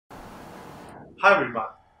Hi everyone.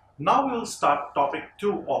 Now we will start topic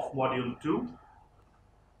 2 of module 2.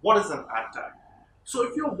 What is an ad tag? So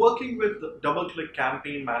if you're working with DoubleClick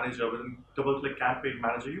Campaign Manager, within DoubleClick Campaign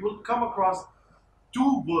Manager, you will come across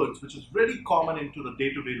two words which is very common into the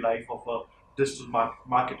day-to-day life of a digital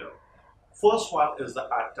marketer. First one is the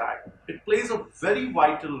ad tag. It plays a very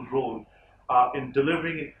vital role in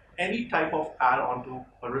delivering any type of ad onto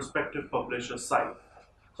a respective publisher site.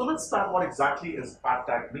 So let's start what exactly is ad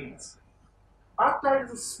tag means. AdTag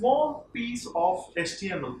is a small piece of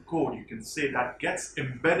HTML code, you can say, that gets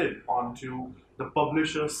embedded onto the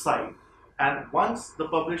publisher's site. And once the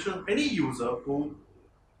publisher, any user who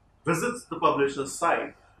visits the publisher's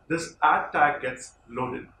site, this ad tag gets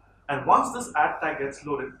loaded. And once this ad tag gets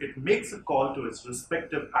loaded, it makes a call to its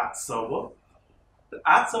respective ad server. The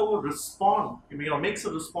ad server makes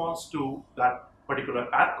a response to that particular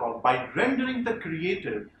ad call by rendering the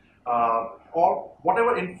creative or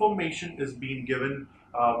whatever information is being given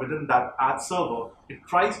within that ad server. It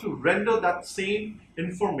tries to render that same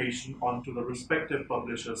information onto the respective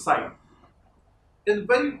publisher site. In the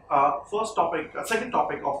very second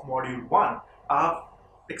topic of module 1, I've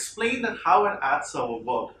explained that how an ad server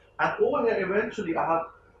works. And over here, eventually, I have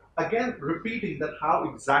again repeating that how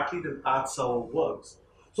exactly the ad server works.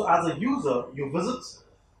 So as a user, you visit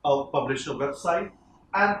a publisher website,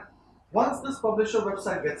 and once this publisher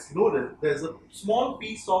website gets loaded, there's a small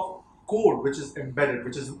piece of code which is embedded,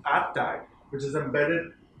 which is an ad tag, which is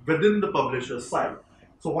embedded within the publisher site.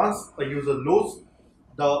 So once a user loads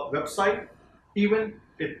the website, even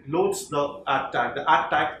it loads the ad tag. The ad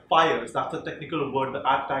tag fires. That's the technical word. The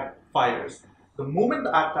ad tag fires. The moment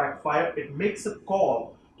the ad tag fires, it makes a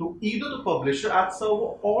call to either the publisher ad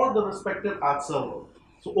server or the respective ad server.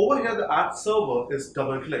 So over here, the ad server is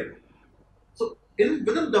DoubleClick. So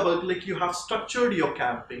within DoubleClick, you have structured your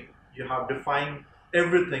campaign. You have defined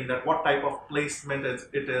everything, that what type of placement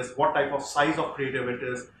it is, what type of size of creative it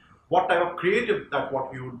is, what type of creative that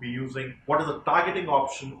what you would be using, what is the targeting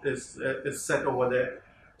option is set over there.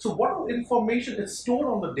 So what information is stored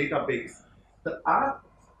on the database. The ad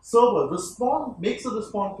server makes a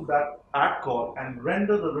response to that ad call and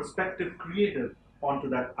render the respective creative onto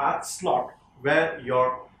that ad slot where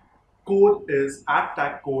your ad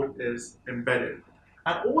tag code is embedded.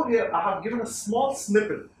 And over here, I have given a small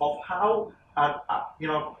snippet of how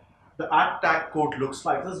the ad tag code looks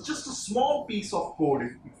like. It's just a small piece of code.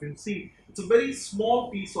 If you can see, it's a very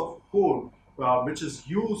small piece of code which is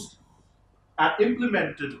used and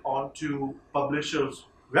implemented onto publishers'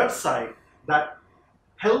 website that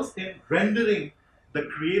helps in rendering the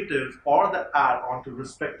creative or the ad onto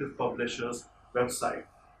respective publishers' website.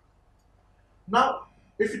 Now,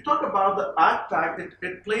 if you talk about the ad tag,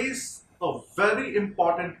 it plays a very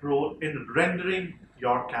important role in rendering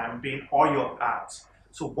your campaign or your ads.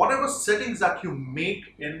 So whatever settings that you make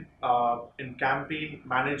in Campaign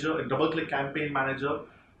Manager, in DoubleClick Campaign Manager,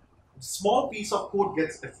 small piece of code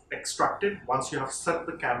gets extracted once you have set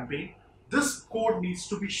the campaign. This code needs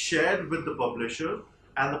to be shared with the publisher,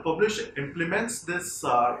 and the publisher implements this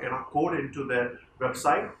code into their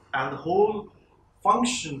website, and the whole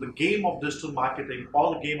function, the game of digital marketing,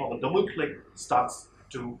 or the game of the DoubleClick starts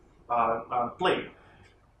to play.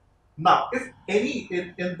 Now, if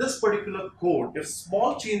in this particular code, if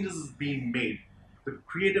small changes is being made, the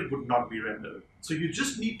creative would not be rendered. So you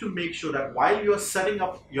just need to make sure that while you are setting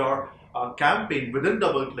up your campaign within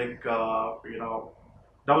DoubleClick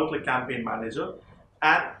Campaign Manager,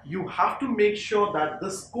 and you have to make sure that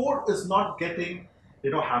this code is not getting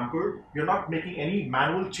hampered. You're not making any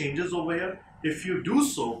manual changes over here. If you do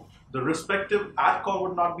so, the respective ad call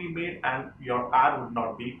would not be made and your ad would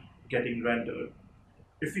not be getting rendered.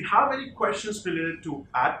 If you have any questions related to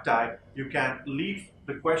ad tag, you can leave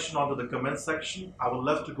the question onto the comment section. I would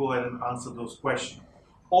love to go ahead and answer those questions.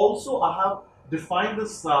 Also, I have defined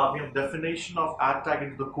this definition of ad tag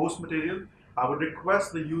into the course material. I would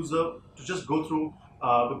request the user to just go through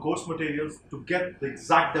the course materials to get the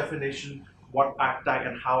exact definition, what ad tag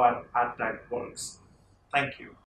and how ad tag works. Thank you.